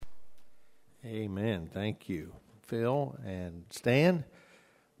Amen. Thank you, Phil and Stan,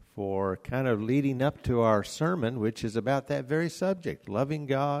 for kind of leading up to our sermon, which is about that very subject, loving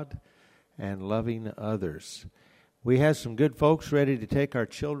God and loving others. We have some good folks ready to take our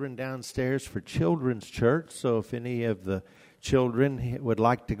children downstairs for children's church, so if any of the children would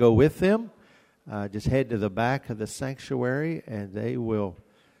like to go with them, just head to the back of the sanctuary and they will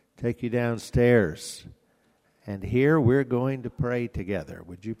take you downstairs. And here we're going to pray together.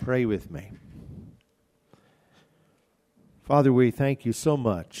 Would you pray with me? Father, we thank you so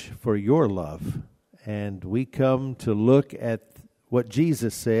much for your love, and we come to look at what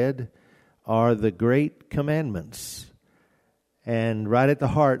Jesus said are the great commandments. And right at the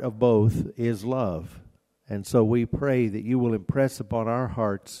heart of both is love. And so we pray that you will impress upon our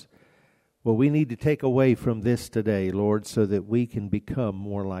hearts what we need to take away from this today, Lord, so that we can become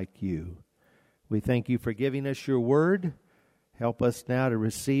more like you. We thank you for giving us your word. Help us now to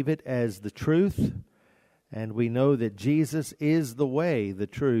receive it as the truth. And we know that Jesus is the way, the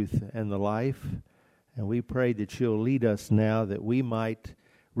truth, and the life. And we pray that you'll lead us now that we might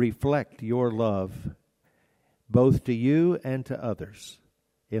reflect your love both to you and to others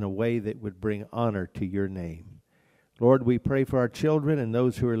in a way that would bring honor to your name. Lord, we pray for our children and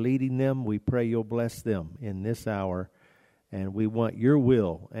those who are leading them. We pray you'll bless them in this hour. And we want your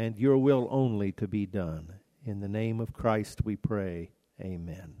will and your will only to be done. In the name of Christ we pray.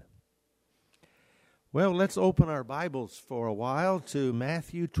 Amen. Well, let's open our Bibles for a while to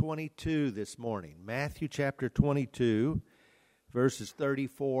Matthew 22 this morning. Matthew chapter 22, verses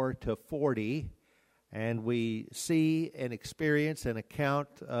 34 to 40. And we see and experience an account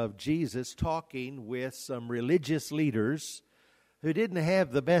of Jesus talking with some religious leaders who didn't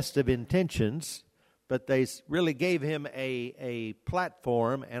have the best of intentions, but they really gave him a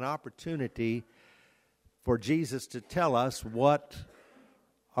platform, an opportunity for Jesus to tell us what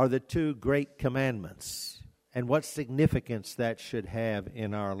are the two great commandments and what significance that should have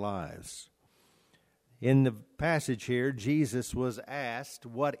in our lives. In the passage here, Jesus was asked,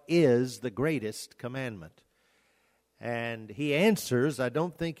 what is the greatest commandment? And he answers, I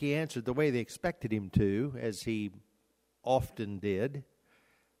don't think he answered the way they expected him to, as he often did,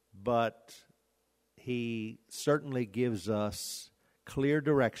 but he certainly gives us clear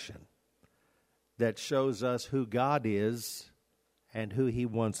direction that shows us who God is and who he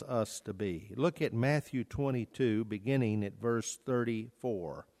wants us to be. Look at Matthew 22, beginning at verse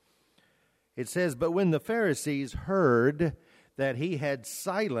 34. It says, "But when the Pharisees heard that he had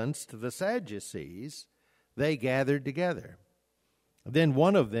silenced the Sadducees, they gathered together. Then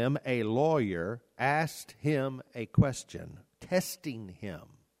one of them, a lawyer, asked him a question, testing him,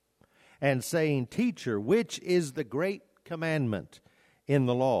 and saying, 'Teacher, which is the great commandment in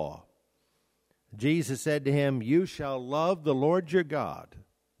the law?' Jesus said to him, 'You shall love the Lord your God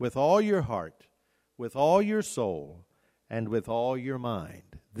with all your heart, with all your soul, and with all your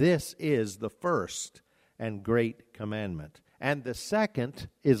mind. This is the first and great commandment. And the second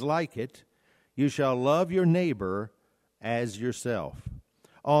is like it. You shall love your neighbor as yourself.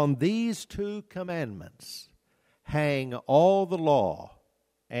 On these two commandments hang all the law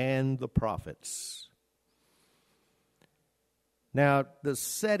and the prophets.'" Now, the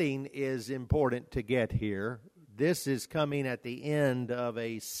setting is important to get here. This is coming at the end of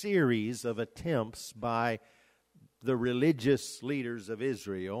a series of attempts by the religious leaders of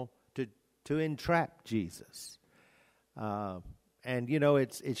Israel to entrap Jesus. And, you know,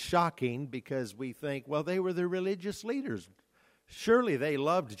 it's shocking because we think, well, they were the religious leaders. Surely they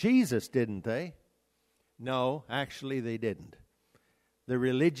loved Jesus, didn't they? No, actually they didn't. The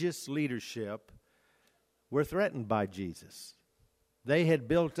religious leadership were threatened by Jesus. They had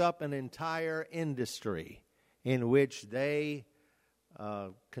built up an entire industry in which they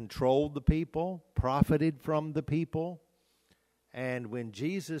controlled the people, profited from the people. And when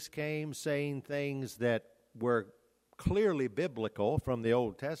Jesus came saying things that were clearly biblical from the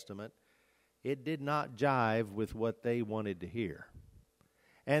Old Testament, it did not jive with what they wanted to hear.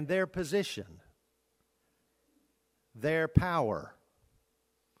 And their position, their power,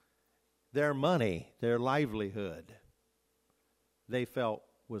 their money, their livelihood, they felt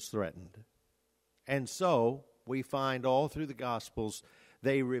was threatened. And so we find all through the Gospels,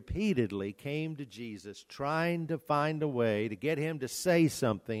 they repeatedly came to Jesus trying to find a way to get him to say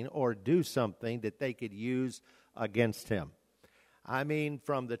something or do something that they could use against him. I mean,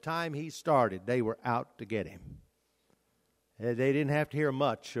 from the time he started, they were out to get him. They didn't have to hear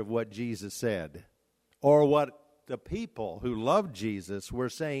much of what Jesus said or what the people who loved Jesus were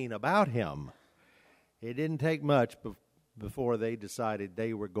saying about him. It didn't take much before they decided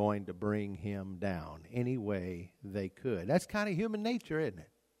they were going to bring him down any way they could. That's kind of human nature, isn't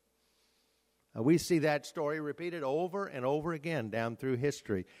it? We see that story repeated over and over again down through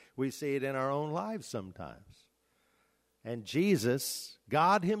history. We see it in our own lives sometimes. And Jesus,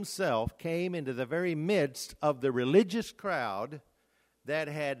 God himself, came into the very midst of the religious crowd that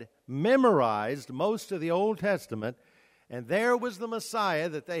had memorized most of the Old Testament, and there was the Messiah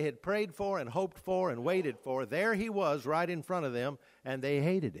that they had prayed for and hoped for and waited for. There he was right in front of them, and they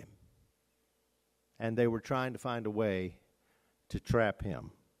hated him. And they were trying to find a way to trap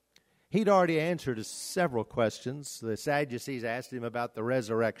him. He'd already answered several questions. The Sadducees asked him about the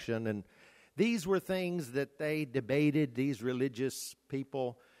resurrection, and these were things that they debated, these religious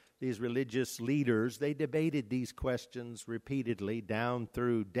people, these religious leaders. They debated these questions repeatedly down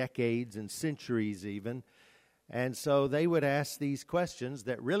through decades and centuries even. And so they would ask these questions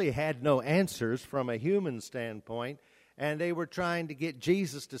that really had no answers from a human standpoint, and they were trying to get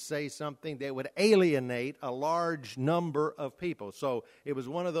Jesus to say something that would alienate a large number of people. So it was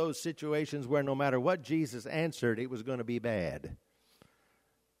one of those situations where no matter what Jesus answered, it was going to be bad.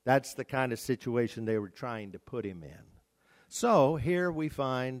 That's the kind of situation they were trying to put him in. So here we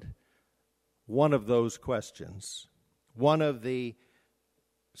find one of those questions. One of the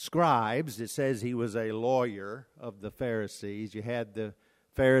scribes, it says he was a lawyer of the Pharisees. You had the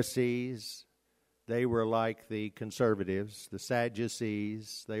Pharisees, they were like the conservatives. The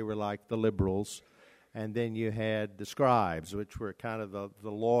Sadducees, they were like the liberals. And then you had the scribes, which were kind of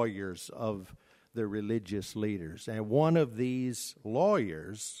the lawyers of the religious leaders. And one of these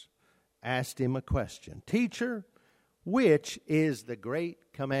lawyers asked him a question. Teacher, which is the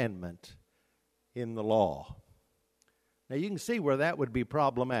great commandment in the law? Now you can see where that would be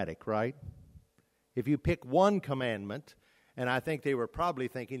problematic, right? If you pick one commandment, and I think they were probably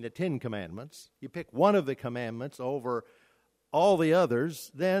thinking the 10 Commandments, you pick one of the commandments over all the others,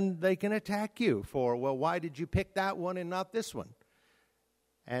 then they can attack you for, well, why did you pick that one and not this one?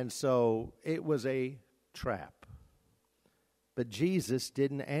 And so it was a trap. But Jesus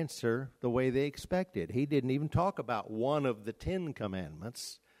didn't answer the way they expected. He didn't even talk about one of the 10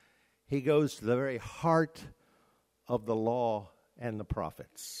 Commandments. He goes to the very heart of the law and the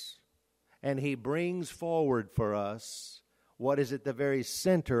prophets. And he brings forward for us what is at the very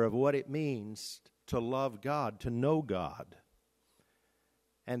center of what it means to love God, to know God.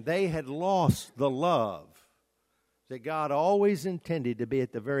 And they had lost the love that God always intended to be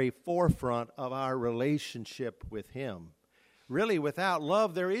at the very forefront of our relationship with him. Really, without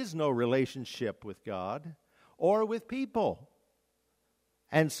love, there is no relationship with God or with people.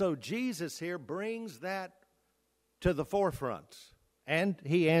 And so Jesus here brings that to the forefront. And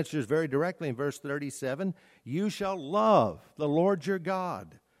he answers very directly in verse 37, you shall love the Lord your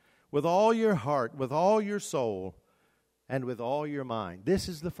God with all your heart, with all your soul, and with all your mind. This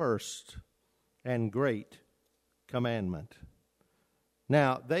is the first and great commandment.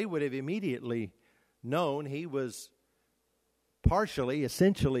 Now, they would have immediately known he was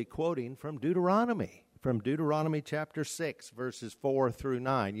essentially quoting from Deuteronomy chapter 6, verses 4 through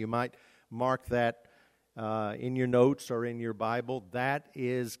 9. You might mark that in your notes or in your Bible. That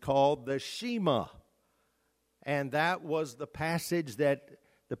is called the Shema. And that was the passage that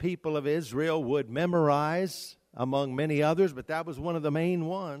the people of Israel would memorize among many others, but that was one of the main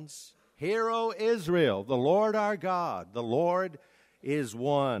ones. Hear, O Israel, the Lord our God, the Lord is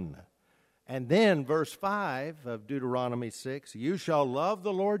one. And then verse 5 of Deuteronomy 6, you shall love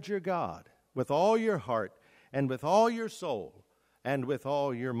the Lord your God with all your heart and with all your soul and with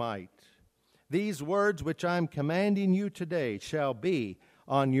all your might. These words which I am commanding you today shall be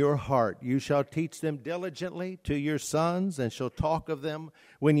on your heart. You shall teach them diligently to your sons, and shall talk of them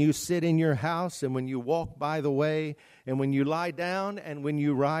when you sit in your house, and when you walk by the way, and when you lie down, and when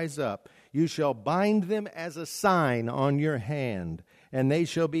you rise up. You shall bind them as a sign on your hand, and they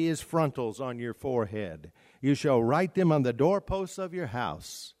shall be as frontals on your forehead. You shall write them on the doorposts of your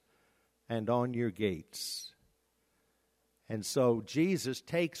house and on your gates. And so Jesus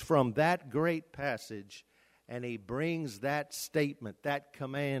takes from that great passage and he brings that statement, that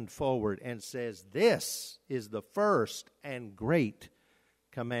command forward and says, this is the first and great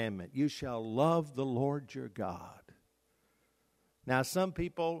commandment. You shall love the Lord your God. Now, some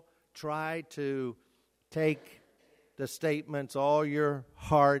people try to take the statements, all your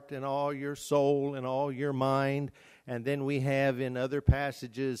heart and all your soul and all your mind, and then we have in other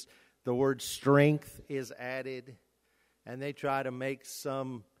passages the word strength is added. And they try to make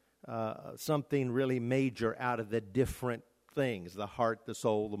something really major out of the different things, the heart, the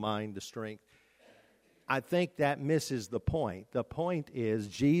soul, the mind, the strength. I think that misses the point. The point is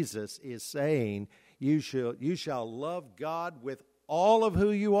Jesus is saying you shall love God with all of who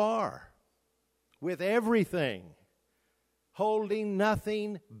you are, with everything, holding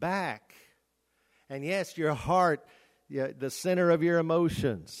nothing back. And yes, your heart, the center of your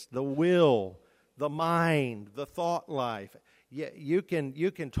emotions, the will, the mind, the thought life. You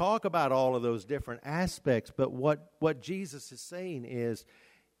can talk about all of those different aspects, but what Jesus is saying is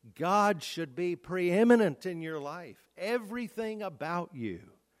God should be preeminent in your life. Everything about you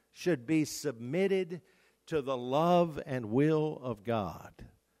should be submitted to the love and will of God.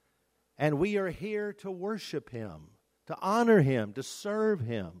 And we are here to worship Him, to honor Him, to serve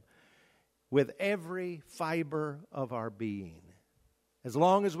Him with every fiber of our being, as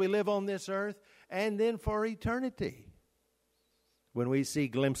long as we live on this earth, and then for eternity. When we see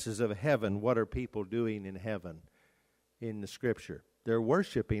glimpses of heaven, what are people doing in heaven in the Scripture? They're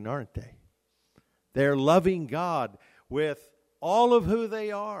worshiping, aren't they? They're loving God with all of who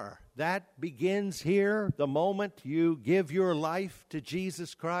they are. That begins here the moment you give your life to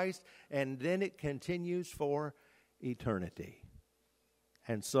Jesus Christ, and then it continues for eternity.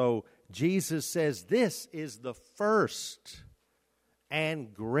 And so Jesus says this is the first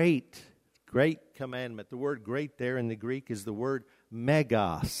and great commandment. The word great there in the Greek is the word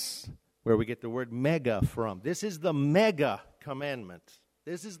megas, where we get the word mega from. This is the mega commandment.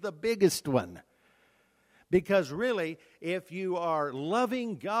 This is the biggest one. Because really, if you are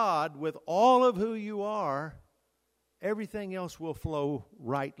loving God with all of who you are, everything else will flow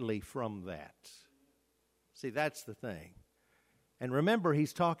rightly from that. See, that's the thing. And remember,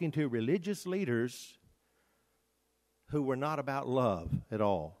 he's talking to religious leaders who were not about love at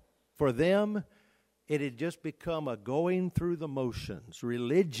all. For them, it had just become a going through the motions.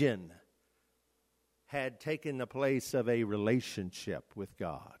 Religion had taken the place of a relationship with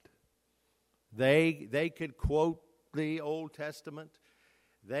God. They could quote the Old Testament.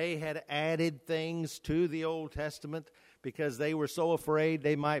 They had added things to the Old Testament because they were so afraid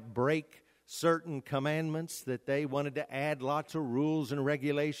they might break certain commandments that they wanted to add lots of rules and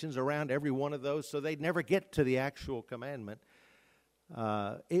regulations around every one of those so they'd never get to the actual commandment.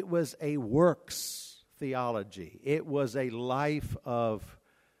 It was a works theology. It was a life of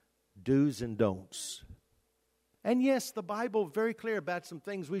do's and don'ts. And yes, the Bible is very clear about some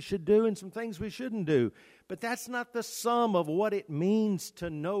things we should do and some things we shouldn't do. But that's not the sum of what it means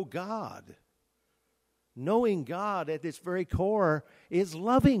to know God. Knowing God at its very core is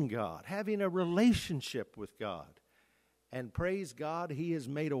loving God, having a relationship with God. And praise God, He has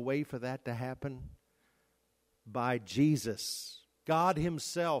made a way for that to happen by Jesus. God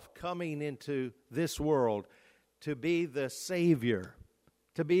Himself coming into this world to be the Savior,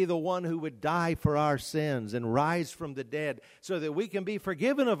 to be the one who would die for our sins and rise from the dead so that we can be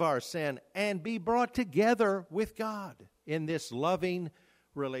forgiven of our sin and be brought together with God in this loving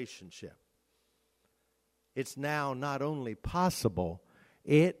relationship. It's now not only possible,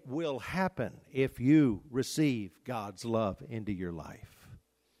 it will happen if you receive God's love into your life.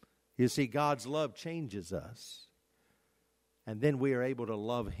 You see, God's love changes us. And then we are able to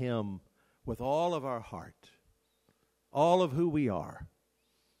love Him with all of our heart, all of who we are.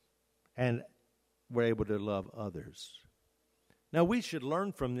 And we're able to love others. Now, we should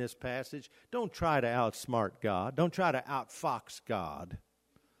learn from this passage. Don't try to outsmart God. Don't try to outfox God.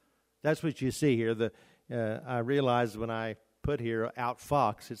 That's what you see here. I realized when I put here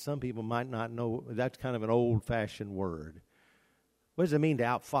outfox that some people might not know. That's kind of an old-fashioned word. What does it mean to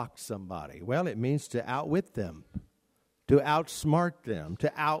outfox somebody? Well, it means to outwit them, to outsmart them,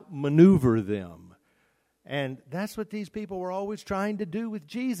 to outmaneuver them. And that's what these people were always trying to do with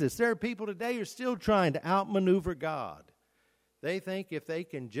Jesus. There are people today who are still trying to outmaneuver God. They think if they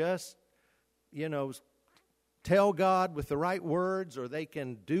can just, tell God with the right words, or they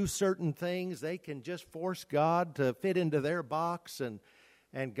can do certain things, they can just force God to fit into their box,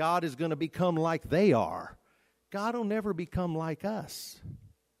 and God is going to become like they are. God will never become like us.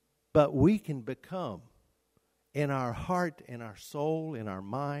 But we can become, in our heart, in our soul, in our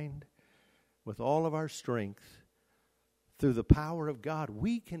mind, with all of our strength, through the power of God,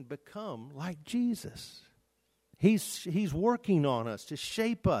 we can become like Jesus. He's working on us to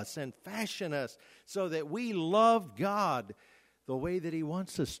shape us and fashion us so that we love God the way that He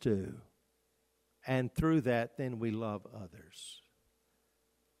wants us to. And through that, then we love others.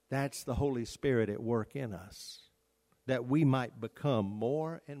 That's the Holy Spirit at work in us, that we might become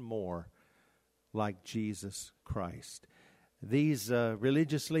more and more like Jesus Christ. These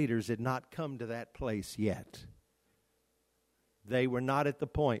religious leaders had not come to that place yet. They were not at the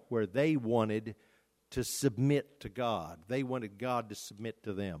point where they wanted to submit to God. They wanted God to submit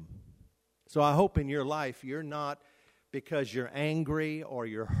to them. So I hope in your life you're not, because you're angry or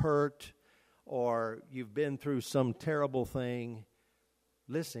you're hurt or you've been through some terrible thing.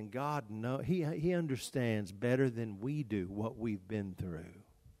 Listen, God knows, He understands better than we do what we've been through.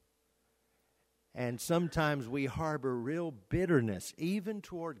 And sometimes we harbor real bitterness, even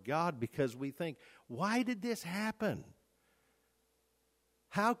toward God, because we think, why did this happen?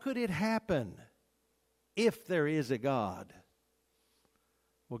 How could it happen if there is a God?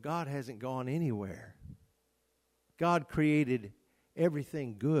 Well, God hasn't gone anywhere. God created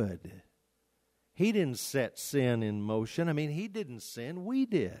everything good. He didn't set sin in motion. I mean, He didn't sin. We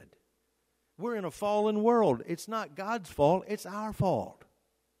did. We're in a fallen world. It's not God's fault. It's our fault.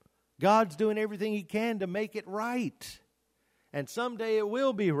 God's doing everything He can to make it right. And someday it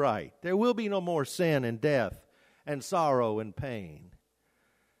will be right. There will be no more sin and death and sorrow and pain.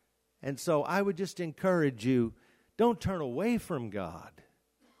 And so I would just encourage you, don't turn away from God.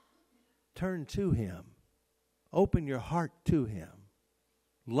 Turn to Him. Open your heart to Him.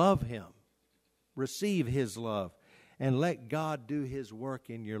 Love Him. Receive His love. And let God do His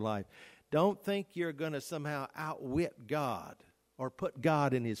work in your life. Don't think you're going to somehow outwit God or put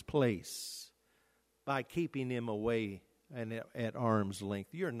God in His place by keeping Him away and at arm's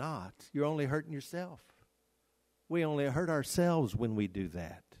length. You're not. You're only hurting yourself. We only hurt ourselves when we do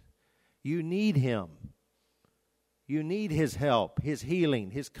that. You need Him. You need His help, His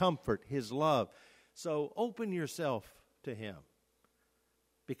healing, His comfort, His love. So open yourself to Him.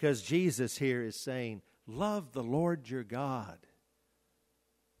 Because Jesus here is saying, love the Lord your God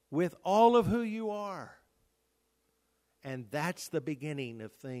with all of who you are. And that's the beginning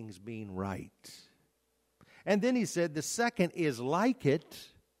of things being right. And then He said, the second is like it.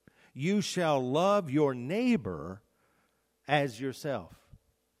 You shall love your neighbor as yourself.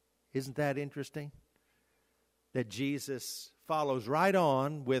 Isn't that interesting? That Jesus follows right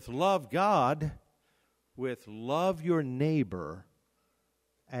on with love God, with love your neighbor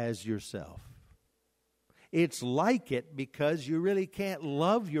as yourself. It's like it because you really can't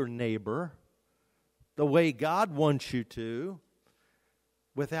love your neighbor the way God wants you to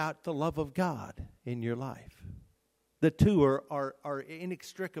without the love of God in your life. The two are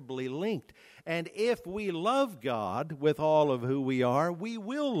inextricably linked. And if we love God with all of who we are, we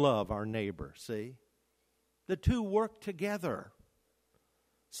will love our neighbor, see? The two work together.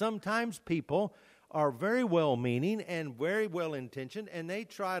 Sometimes people are very well-meaning and very well-intentioned, and they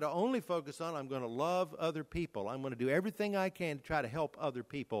try to only focus on, I'm going to love other people. I'm going to do everything I can to try to help other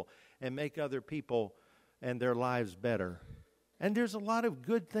people and make other people and their lives better. And there's a lot of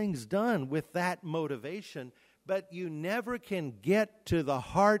good things done with that motivation, but you never can get to the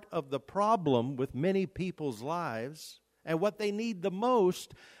heart of the problem with many people's lives and what they need the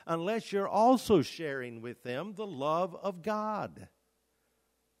most unless you're also sharing with them the love of God.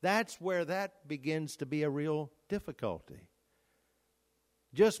 That's where that begins to be a real difficulty.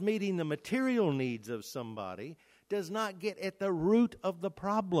 Just meeting the material needs of somebody does not get at the root of the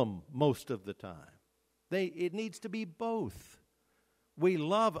problem most of the time. It needs to be both. We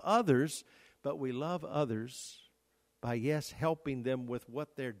love others, but we love others by, yes, helping them with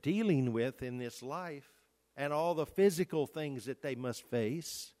what they're dealing with in this life and all the physical things that they must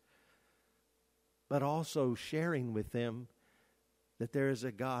face, but also sharing with them that there is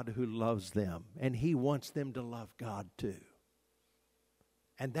a God who loves them, and He wants them to love God too.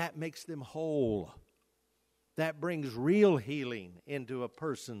 And that makes them whole. That brings real healing into a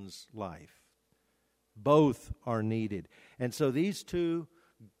person's life. Both are needed. And so these two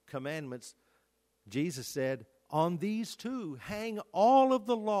commandments, Jesus said, on these two hang all of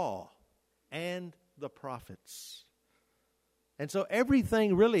the law and the prophets. And so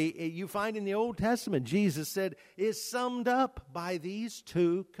everything really you find in the Old Testament, Jesus said, is summed up by these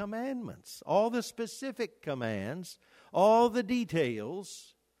two commandments. All the specific commands, all the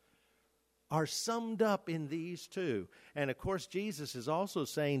details are summed up in these two. And of course, Jesus is also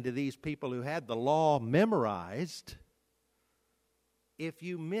saying to these people who had the law memorized, if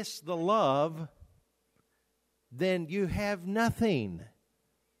you miss the love, then you have nothing.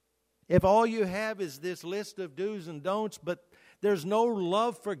 If all you have is this list of do's and don'ts, but there's no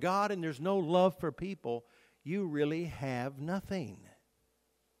love for God and there's no love for people, you really have nothing.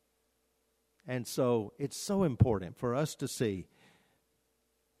 And so it's so important for us to see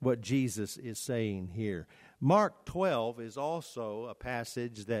what Jesus is saying here. Mark 12 is also a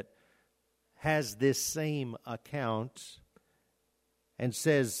passage that has this same account and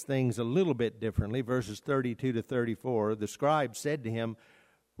says things a little bit differently. Verses 32 to 34, the scribe said to him,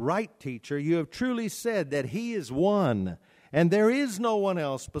 "Right, teacher, you have truly said that He is one, and there is no one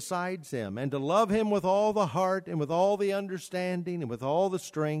else besides Him, and to love Him with all the heart and with all the understanding and with all the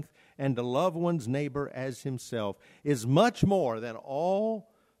strength, and to love one's neighbor as himself is much more than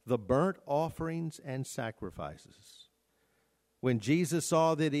all the burnt offerings and sacrifices." When Jesus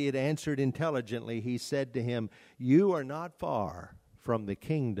saw that he had answered intelligently, He said to him, "You are not far from the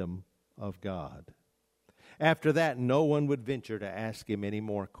kingdom of God. After that, no one would venture to ask him any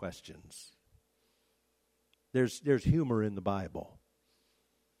more questions. There's humor in the Bible.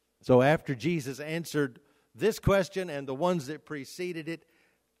 So after Jesus answered this question and the ones that preceded it,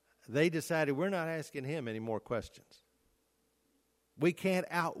 they decided we're not asking him any more questions. We can't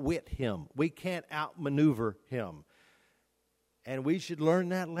outwit him. We can't outmaneuver him. And we should learn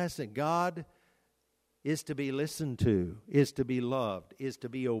that lesson. God is to be listened to, is to be loved, is to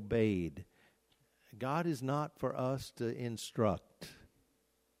be obeyed. God is not for us to instruct.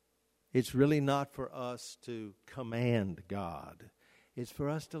 It's really not for us to command God. It's for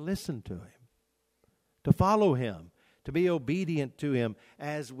us to listen to him, to follow him, to be obedient to him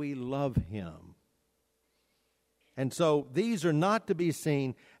as we love him. And so these are not to be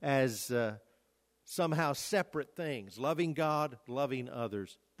seen as somehow separate things. Loving God, loving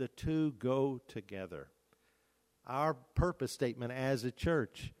others. The two go together. Our purpose statement as a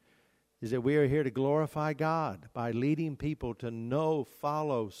church is that we are here to glorify God by leading people to know,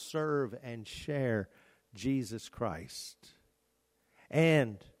 follow, serve, and share Jesus Christ.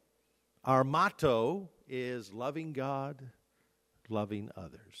 And our motto is loving God, loving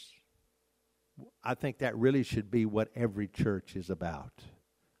others. I think that really should be what every church is about.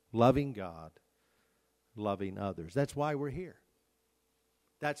 Loving God, loving others. That's why we're here.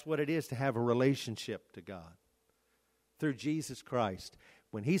 That's what it is to have a relationship to God through Jesus Christ.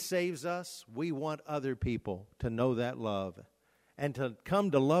 When he saves us, we want other people to know that love and to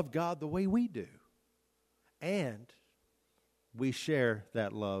come to love God the way we do. And we share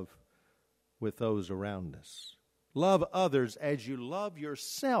that love with those around us. Love others as you love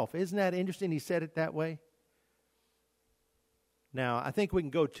yourself. Isn't that interesting? He said it that way. Now, I think we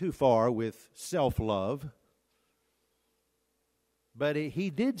can go too far with self-love. But he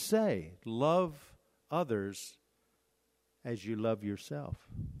did say, love others as you love yourself.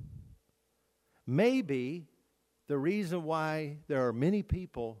 Maybe the reason why there are many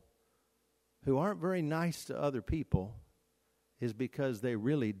people who aren't very nice to other people is because they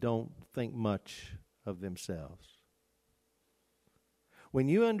really don't think much of themselves. When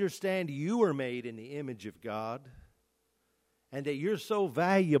you understand you were made in the image of God and that you're so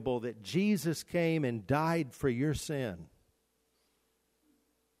valuable that Jesus came and died for your sin,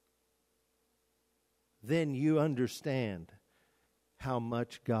 then you understand how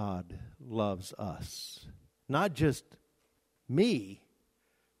much God loves us. Not just me,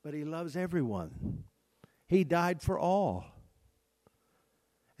 but he loves everyone. He died for all.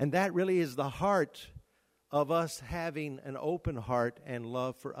 And that really is the heart of us having an open heart and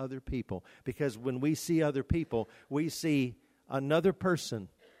love for other people. Because when we see other people, we see another person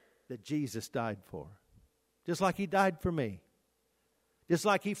that Jesus died for. Just like he died for me. Just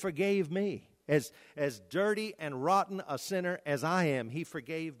like he forgave me. As dirty and rotten a sinner as I am, he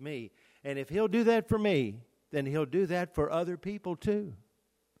forgave me. And if he'll do that for me, then he'll do that for other people too.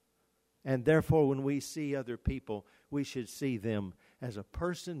 And therefore, when we see other people, we should see them as a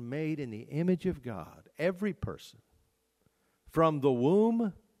person made in the image of God. Every person. From the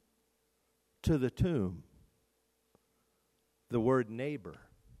womb to the tomb. The word neighbor.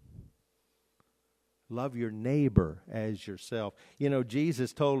 Love your neighbor as yourself. You know,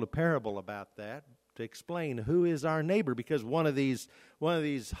 Jesus told a parable about that to explain who is our neighbor, because one of these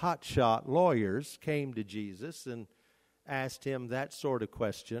hotshot lawyers came to Jesus and asked him that sort of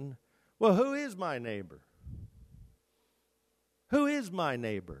question. Well, who is my neighbor? Who is my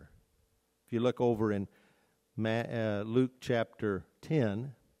neighbor? If you look over in Luke chapter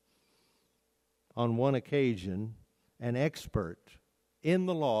 10, on one occasion, an expert in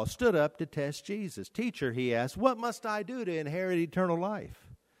the law stood up to test Jesus. Teacher, he asked, what must I do to inherit eternal life?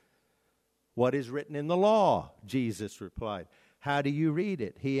 What is written in the law? Jesus replied. How do you read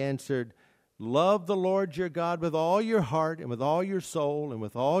it? He answered, love the Lord your God with all your heart and with all your soul and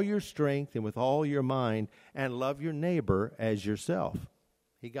with all your strength and with all your mind, and love your neighbor as yourself.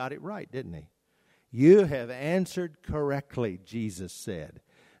 He got it right, didn't he? You have answered correctly, Jesus said.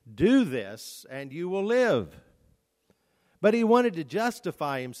 Do this and you will live. But he wanted to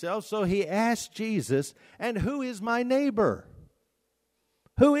justify himself, so he asked Jesus, and who is my neighbor?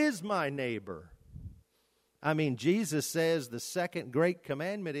 Who is my neighbor? I mean, Jesus says the second great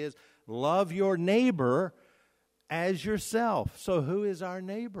commandment is, love your neighbor as yourself. So who is our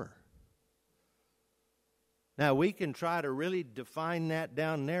neighbor? Now, we can try to really define that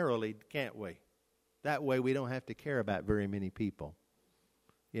down narrowly, can't we? That way we don't have to care about very many people.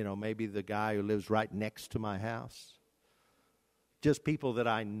 You know, maybe the guy who lives right next to my house. Just people that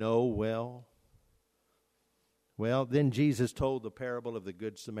I know well. Well, then Jesus told the parable of the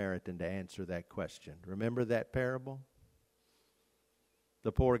Good Samaritan to answer that question. Remember that parable?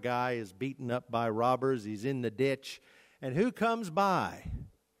 The poor guy is beaten up by robbers. He's in the ditch. And who comes by?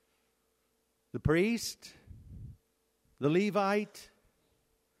 The priest, the Levite,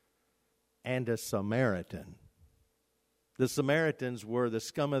 and a Samaritan. The Samaritans were the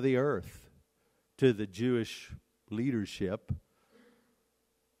scum of the earth to the Jewish leadership,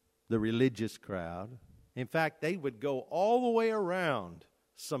 the religious crowd. In fact, they would go all the way around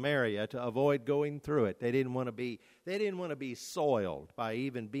Samaria to avoid going through it. They didn't want to be soiled by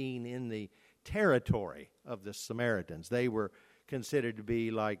even being in the territory of the Samaritans. They were considered to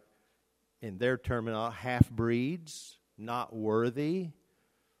be, like, in their terminology, half-breeds, not worthy.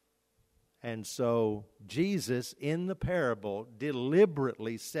 And so Jesus, in the parable,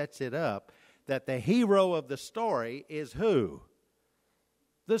 deliberately sets it up that the hero of the story is who?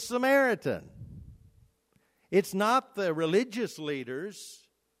 The Samaritan. It's not the religious leaders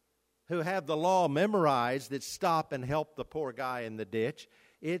who have the law memorized that stop and help the poor guy in the ditch.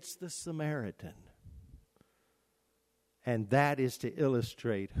 It's the Samaritan. And that is to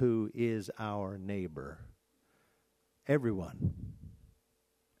illustrate who is our neighbor. Everyone.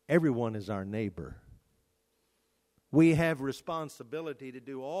 Everyone is our neighbor. We have responsibility to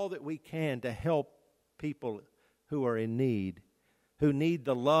do all that we can to help people who are in need, who need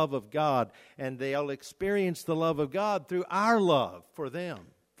the love of God, and they'll experience the love of God through our love for them,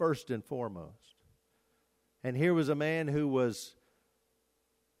 first and foremost. And here was a man who was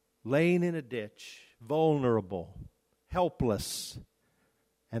laying in a ditch, vulnerable, helpless,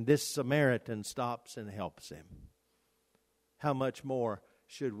 and this Samaritan stops and helps him. How much more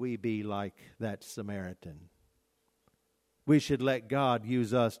should we be like that Samaritan? We should let God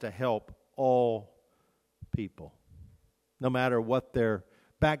use us to help all people, no matter what their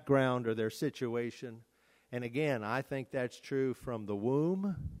background or their situation. And again, I think that's true from the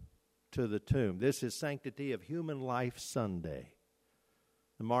womb to the tomb. This is Sanctity of Human Life Sunday.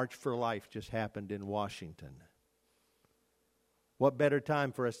 The March for Life just happened in Washington. What better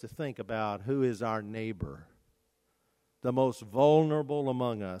time for us to think about who is our neighbor? The most vulnerable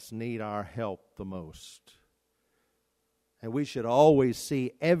among us need our help the most. And we should always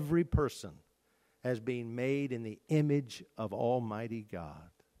see every person as being made in the image of Almighty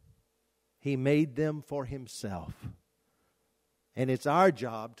God. He made them for Himself. And it's our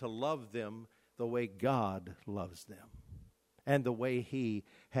job to love them the way God loves them and the way He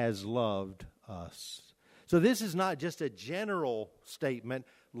has loved us. So this is not just a general statement,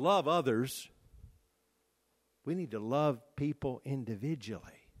 love others. We need to love people individually.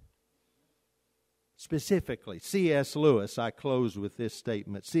 Specifically, C.S. Lewis, I close with this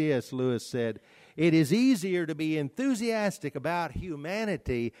statement. C.S. Lewis said, "It is easier to be enthusiastic about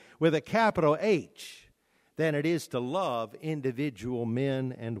humanity with a capital H than it is to love individual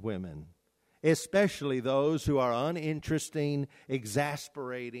men and women, especially those who are uninteresting,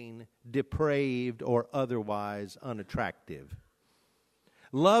 exasperating, depraved, or otherwise unattractive.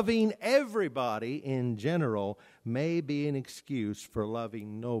 Loving everybody in general may be an excuse for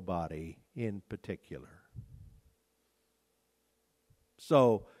loving nobody in particular."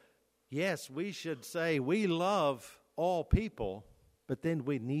 So, yes, we should say we love all people, but then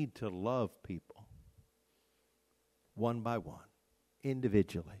we need to love people one by one,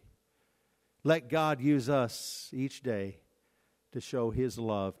 individually. Let God use us each day to show His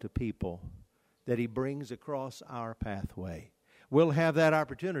love to people that He brings across our pathway. We'll have that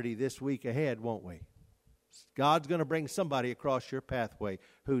opportunity this week ahead, won't we? God's going to bring somebody across your pathway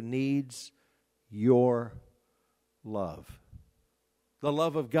who needs your love. The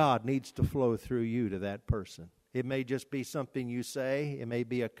love of God needs to flow through you to that person. It may just be something you say. It may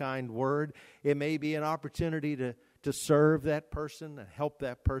be a kind word. It may be an opportunity to serve that person and help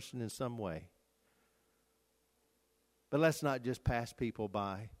that person in some way. But let's not just pass people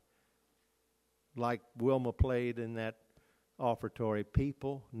by. Like Wilma played in that offertory,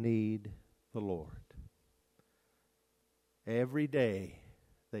 people need the Lord. Every day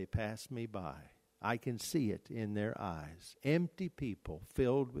they pass me by. I can see it in their eyes. Empty people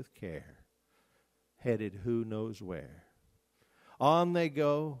filled with care, headed who knows where. On they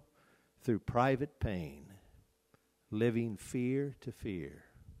go through private pain, living fear to fear.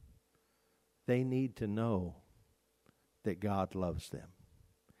 They need to know that God loves them.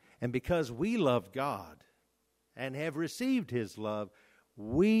 And because we love God and have received His love,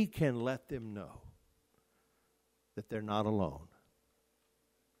 we can let them know that they're not alone.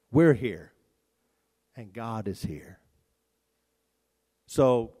 We're here, and God is here.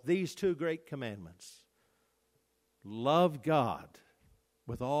 So these two great commandments: love God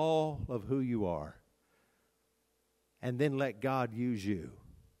with all of who you are, and then let God use you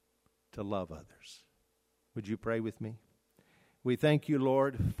to love others. Would you pray with me? We thank you,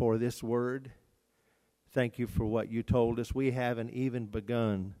 Lord, for this word. Thank you for what you told us. We haven't even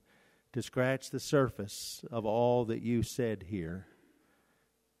begun to scratch the surface of all that you said here.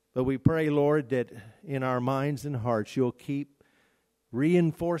 But we pray, Lord, that in our minds and hearts you'll keep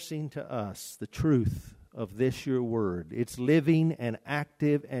reinforcing to us the truth of this your word. It's living and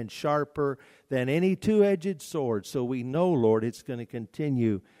active and sharper than any two-edged sword. So we know, Lord, it's going to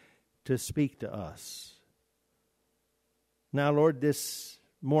continue to speak to us. Now, Lord, this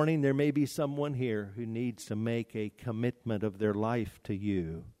morning there may be someone here who needs to make a commitment of their life to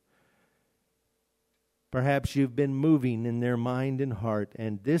you. Perhaps you've been moving in their mind and heart,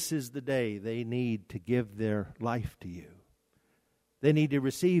 and this is the day they need to give their life to you. They need to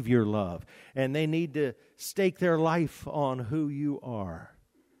receive your love, and they need to stake their life on who you are.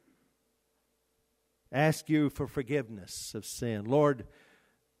 Ask you for forgiveness of sin. Lord,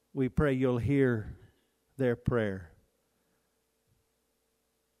 we pray you'll hear their prayer.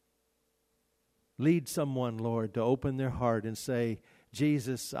 Lead someone, Lord, to open their heart and say,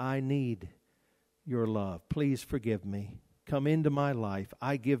 Jesus, I need your love. Please forgive me. Come into my life.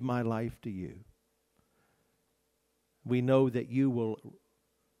 I give my life to you. We know that you will,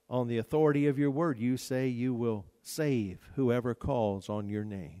 on the authority of your word, you say you will save whoever calls on your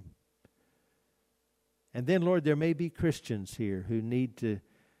name. And then, Lord, there may be Christians here who need to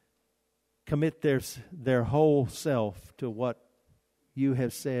commit their whole self to what you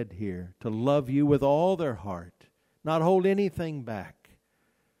have said here, to love you with all their heart, not hold anything back.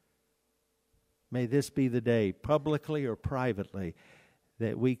 May this be the day, publicly or privately,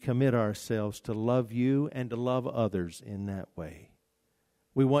 that we commit ourselves to love you and to love others in that way.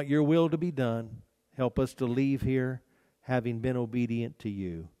 We want your will to be done. Help us to leave here having been obedient to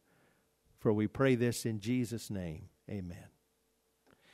you. For we pray this in Jesus' name. Amen.